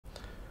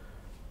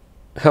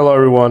Hello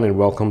everyone and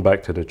welcome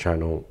back to the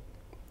channel.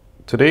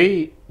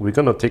 Today we're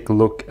going to take a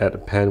look at a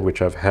pen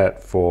which I've had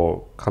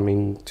for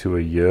coming to a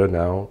year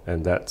now,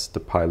 and that's the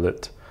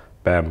Pilot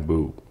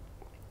Bamboo.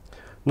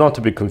 Not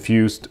to be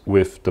confused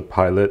with the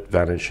Pilot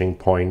Vanishing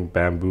Point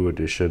Bamboo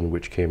Edition,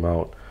 which came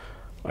out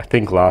I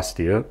think last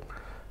year.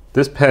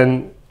 This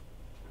pen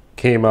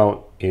came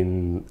out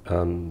in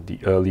the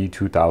early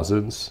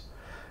 2000s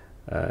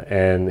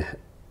and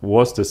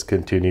was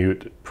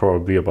discontinued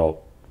probably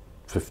about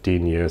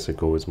 15 years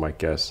ago is my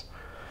guess.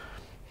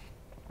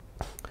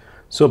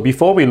 So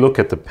before we look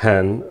at the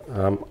pen,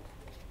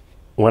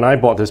 when I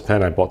bought this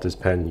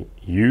pen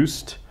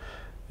used,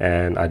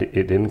 and it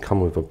didn't come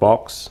with a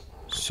box.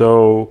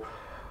 So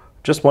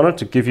just wanted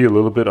to give you a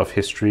little bit of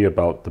history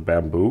about the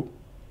Bamboo.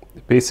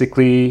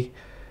 Basically,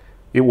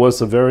 it was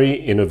a very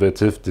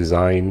innovative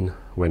design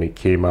when it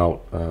came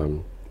out,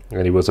 and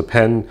it was a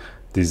pen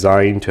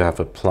designed to have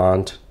a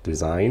plant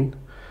design.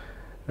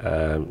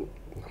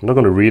 I'm not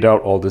going to read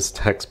out all this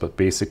text, but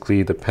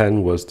basically the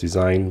pen was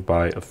designed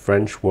by a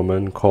French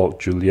woman called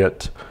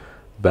Juliette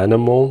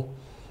Benamou.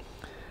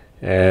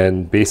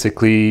 And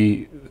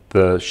basically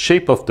the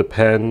shape of the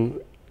pen,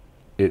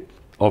 it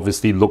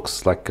obviously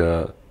looks like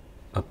a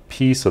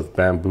piece of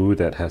bamboo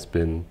that has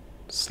been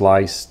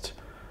sliced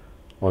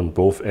on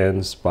both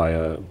ends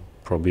by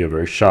probably a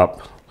very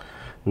sharp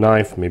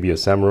knife, maybe a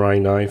samurai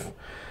knife.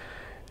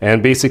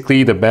 And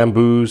basically the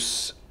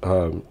bamboo's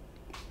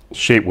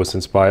shape was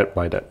inspired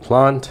by that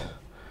plant,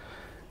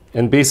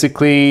 and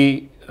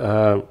basically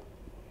the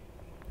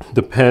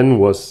pen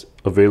was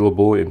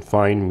available in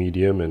fine,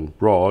 medium and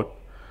broad,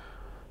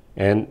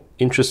 and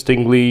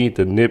interestingly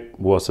the nib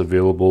was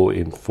available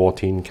in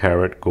 14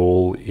 karat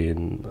gold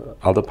in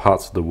other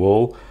parts of the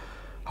world.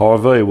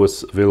 However, it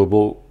was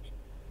available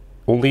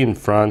only in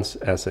France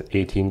as an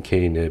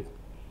 18K nib.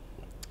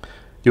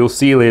 You'll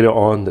see later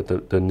on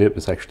that the nib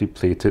is actually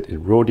plated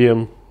in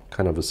rhodium,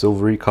 kind of a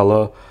silvery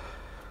color.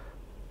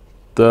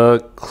 The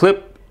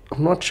clip,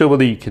 I'm not sure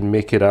whether you can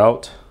make it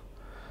out.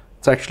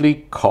 It's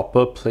actually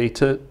copper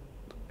plated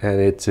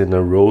and it's in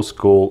a rose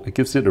gold. It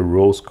gives it a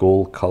rose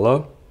gold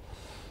color.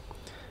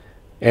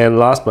 And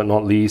last but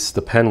not least,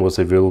 the pen was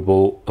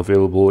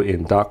available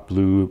in dark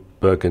blue,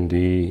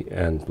 burgundy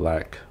and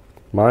black.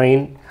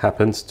 Mine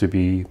happens to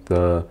be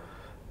the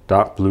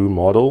dark blue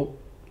model.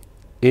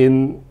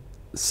 In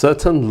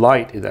certain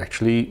light, it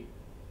actually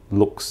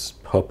looks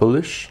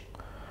purplish.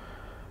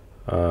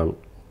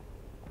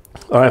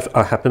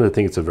 I happen to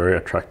think it's a very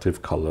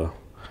attractive color.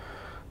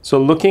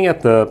 So looking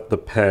at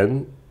the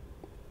pen,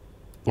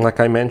 like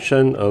I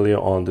mentioned earlier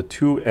on, the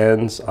two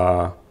ends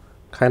are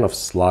kind of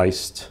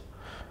sliced,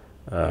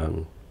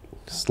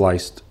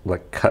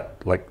 like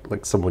cut,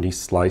 like somebody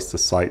sliced the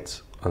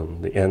sides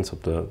on the ends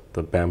of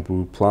the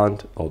bamboo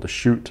plant or the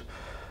shoot,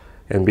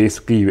 and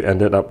basically you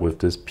ended up with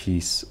this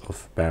piece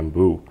of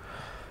bamboo.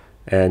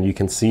 And you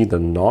can see the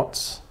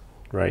knots,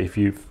 right? If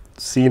you've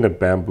seen a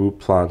bamboo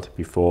plant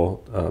before,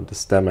 the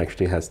stem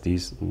actually has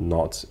these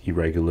knots,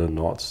 irregular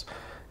knots,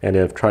 and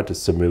they've tried to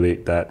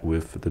simulate that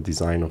with the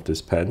design of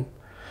this pen.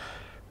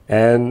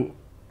 And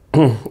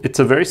it's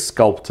a very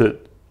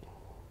sculpted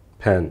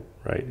pen,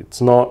 right? It's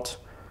not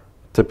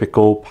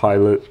typical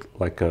Pilot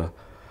like a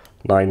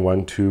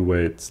 912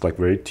 where it's like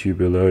very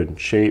tubular in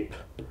shape.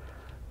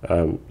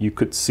 You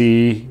could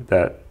see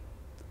that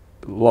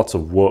lots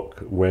of work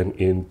went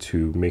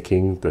into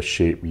making the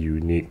shape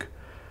unique.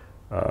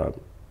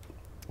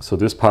 So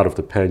this part of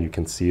the pen, you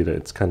can see that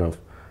it's kind of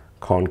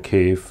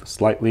concave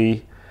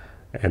slightly,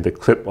 and the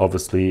clip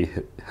obviously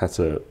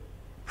has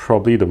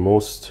probably the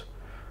most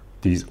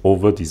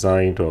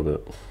over-designed or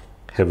the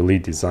heavily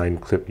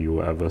designed clip you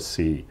will ever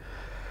see.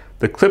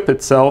 The clip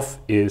itself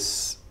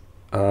is,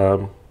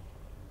 there's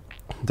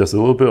a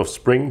little bit of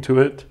spring to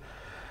it,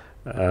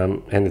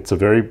 and it's a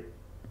very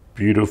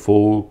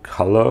beautiful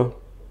color,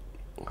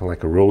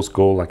 like a rose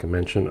gold, like I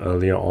mentioned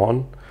earlier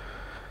on.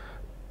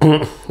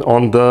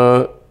 On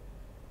the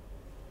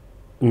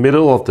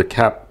middle of the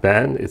cap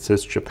band, it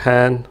says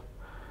Japan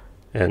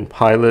and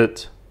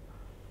Pilot,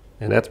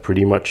 and that's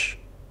pretty much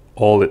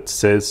all it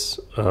says.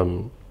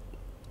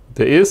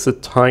 There is a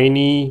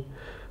tiny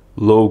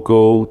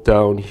logo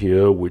down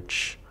here,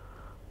 which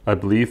I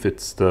believe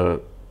it's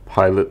the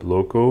Pilot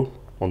logo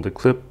on the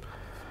clip.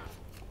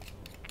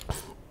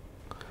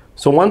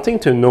 So one thing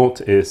to note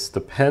is the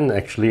pen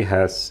actually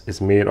is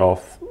made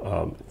of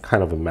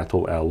kind of a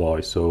metal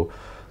alloy. So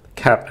the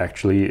cap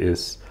actually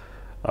is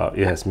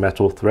it has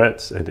metal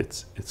threads, and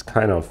it's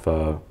kind of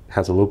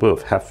has a little bit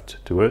of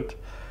heft to it.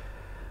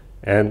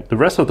 And the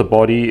rest of the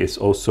body is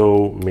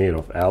also made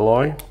of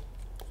alloy.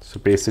 So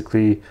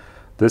basically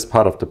this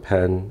part of the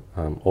pen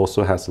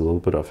also has a little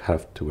bit of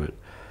heft to it.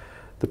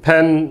 The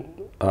pen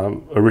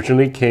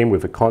originally came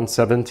with a Con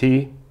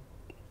 70,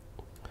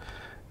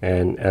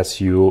 and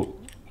as you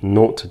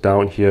note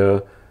down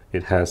here,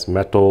 it has a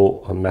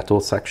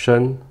metal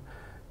section,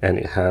 and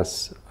it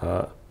has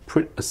a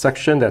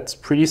section that's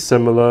pretty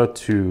similar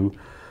to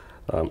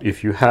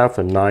if you have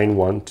a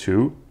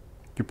 912.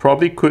 You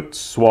probably could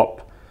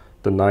swap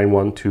the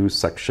 912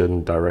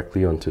 section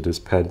directly onto this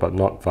pen, but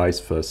not vice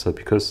versa,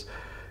 because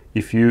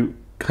if you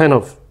kind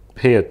of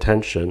pay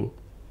attention,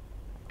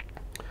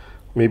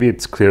 maybe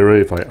it's clearer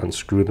if I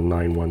unscrew the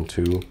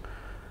 912.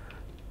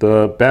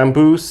 The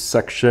bamboo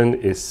section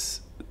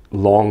is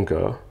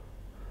longer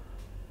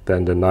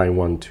than the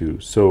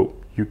 912, so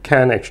you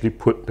can actually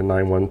put the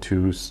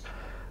 912's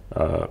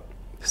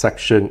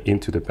section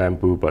into the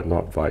bamboo, but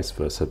not vice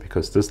versa,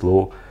 because this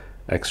little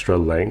extra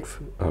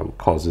length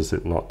causes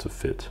it not to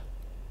fit.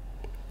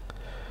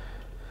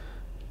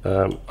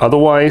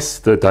 Otherwise,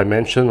 the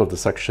dimension of the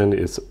section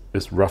is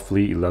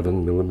roughly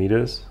 11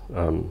 millimeters,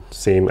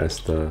 same as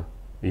the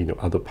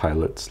other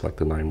pilots like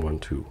the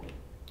 912.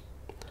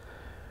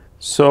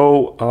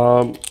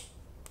 So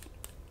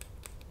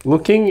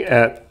looking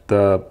at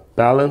the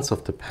balance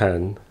of the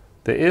pen,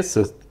 there is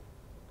a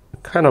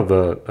kind of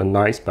a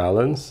nice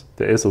balance.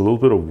 There is a little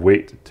bit of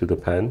weight to the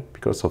pen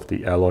because of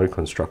the alloy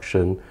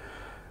construction,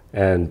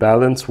 and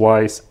balance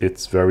wise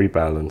it's very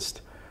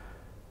balanced,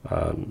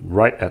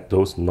 right at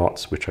those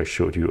knots which I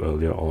showed you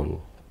earlier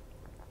on.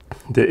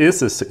 There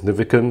is a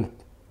significant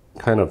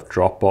kind of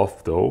drop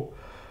off though,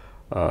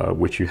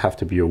 which you have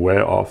to be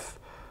aware of,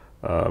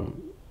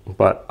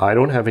 but I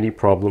don't have any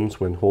problems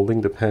when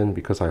holding the pen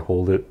because I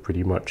hold it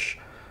pretty much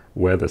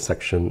where the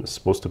section is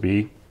supposed to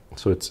be,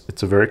 so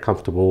it's a very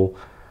comfortable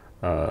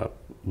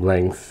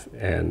length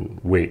and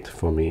weight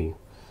for me.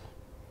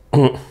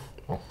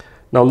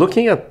 Now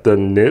looking at the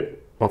nib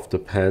of the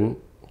pen,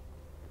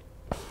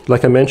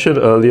 like I mentioned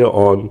earlier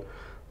on,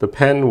 the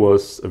pen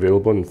was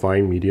available in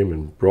fine, medium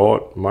and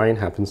broad. Mine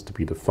happens to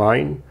be the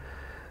fine,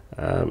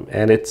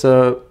 and it's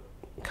a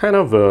kind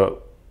of a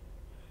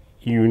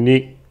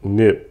unique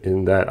nib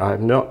in that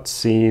I've not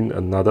seen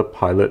another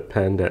pilot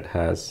pen that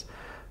has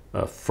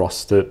a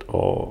frosted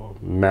or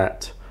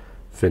matte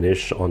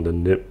finish on the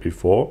nib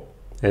before,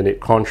 and it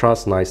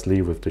contrasts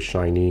nicely with the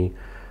shiny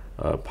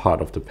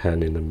part of the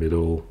pen in the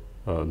middle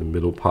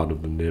part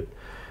of the nib.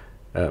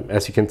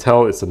 As you can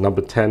tell, it's a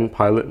number 10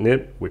 pilot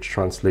nib, which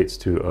translates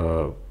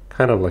to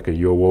kind of like a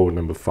Yowo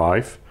number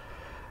 5.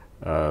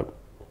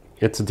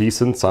 It's a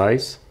decent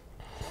size.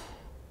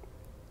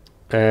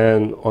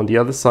 And on the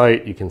other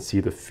side, you can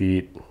see the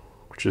feet,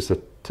 which is a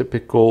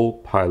typical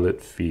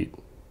pilot feet.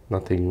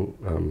 Nothing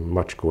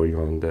much going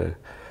on there.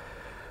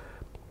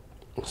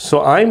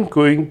 So I'm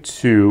going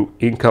to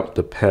ink up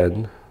the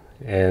pen,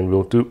 and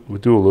we'll do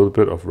a little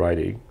bit of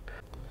writing.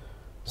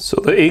 So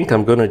the ink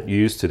I'm going to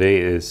use today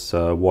is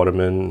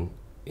Waterman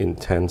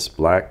Intense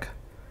Black.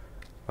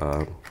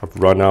 I've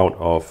run out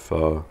of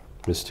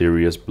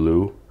Mysterious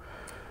Blue.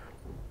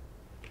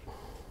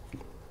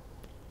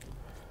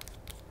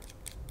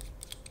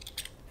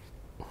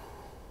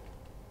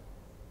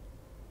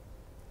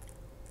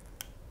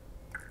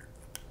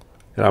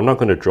 And I'm not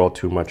going to draw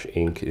too much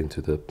ink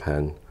into the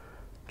pen,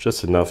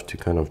 just enough to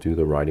kind of do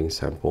the writing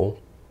sample.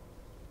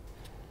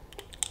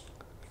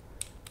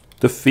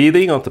 The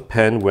feeling of the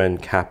pen when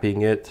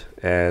capping it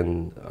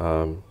and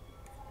kind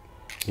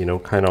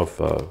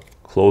of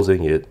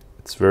closing it,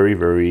 it's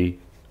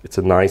it's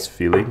a nice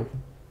feeling.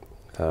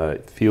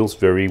 It feels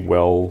very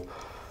well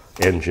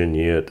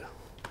engineered.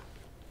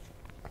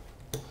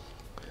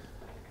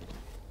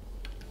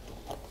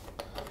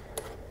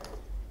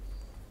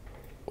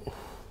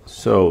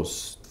 So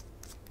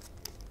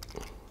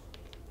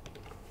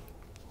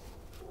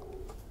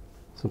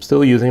I'm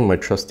still using my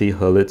trusty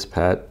Hurlitz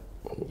pad.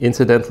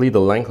 Incidentally, the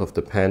length of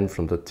the pen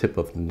from the tip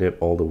of the nib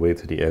all the way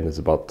to the end is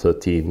about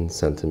 13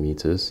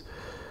 centimeters.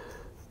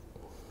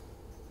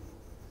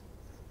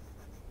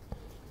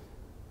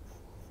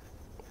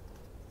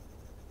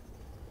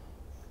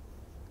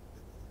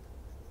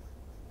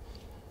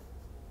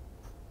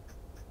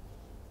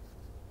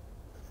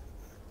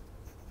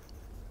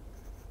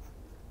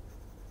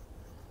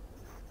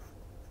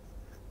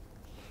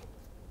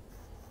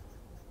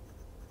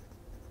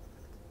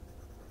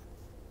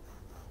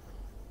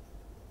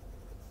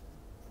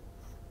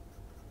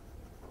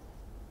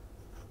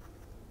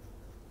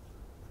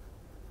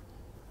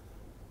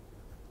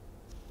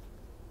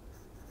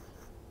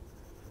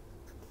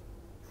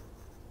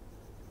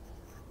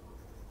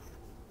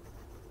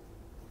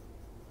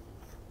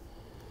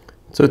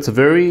 So it's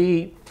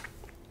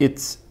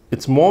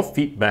it's more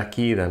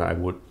feedbacky than I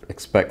would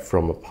expect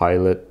from a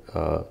pilot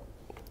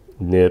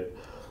nib.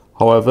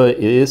 However, it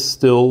is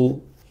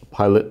still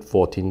Pilot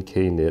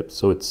 14K nib,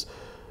 so it's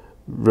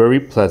very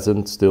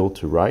pleasant still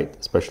to write,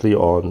 especially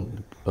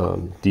on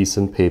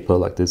decent paper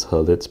like this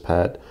Hurlitz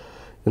pad.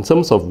 In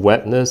terms of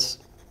wetness,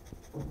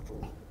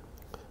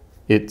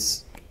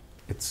 it's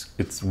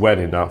wet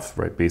enough,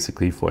 right?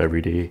 Basically for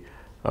everyday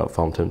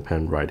fountain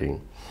pen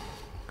writing.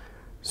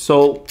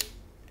 So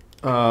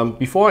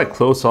before I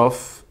close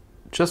off,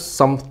 just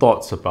some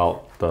thoughts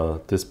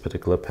about this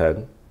particular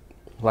pen.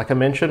 Like I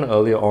mentioned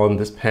earlier on,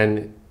 this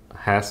pen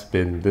has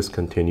been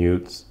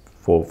discontinued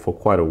for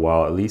quite a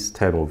while, at least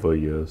 10 over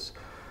years.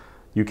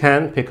 You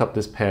can pick up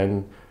this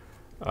pen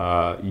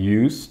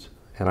used,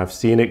 and I've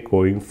seen it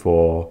going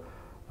for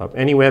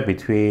anywhere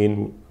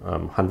between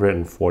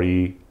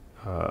 $140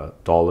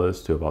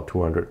 dollars to about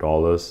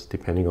 $200,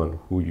 depending on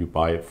who you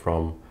buy it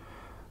from.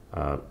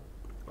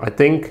 I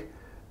think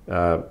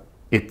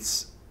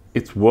it's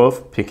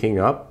worth picking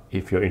up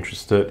if you're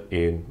interested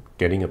in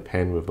getting a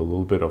pen with a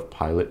little bit of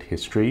pilot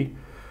history.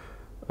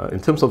 In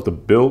terms of the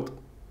build,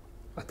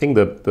 I think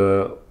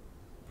that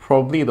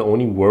probably the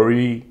only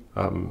worry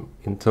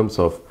in terms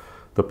of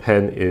the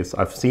pen is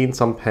I've seen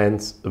some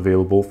pens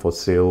available for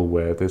sale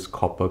where this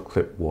copper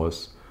clip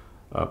was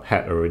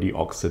had already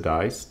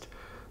oxidized.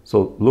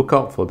 So look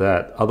out for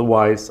that.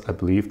 Otherwise, I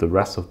believe the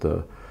rest of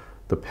the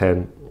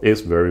pen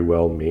is very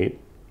well made.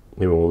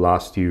 It will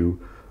last you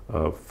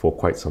for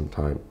quite some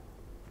time.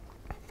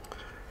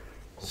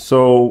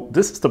 So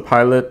this is the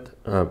Pilot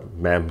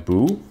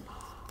Bamboo.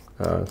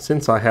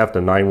 Since I have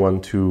the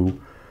 912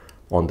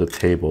 on the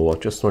table, I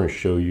just want to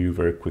show you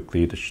very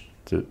quickly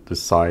the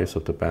size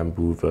of the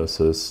Bamboo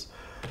versus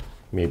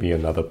maybe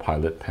another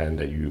Pilot pen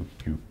that you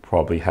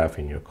probably have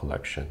in your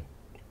collection.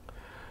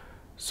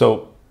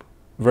 So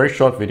very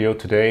short video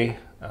today.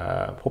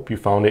 Hope you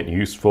found it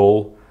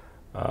useful.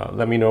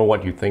 Let me know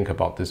what you think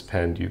about this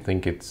pen. Do you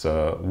think it's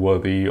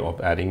worthy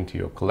of adding to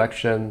your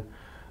collection?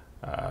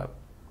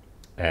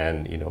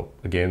 And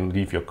again,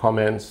 leave your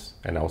comments,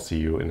 and I'll see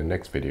you in the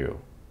next video.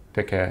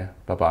 Take care.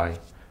 Bye-bye.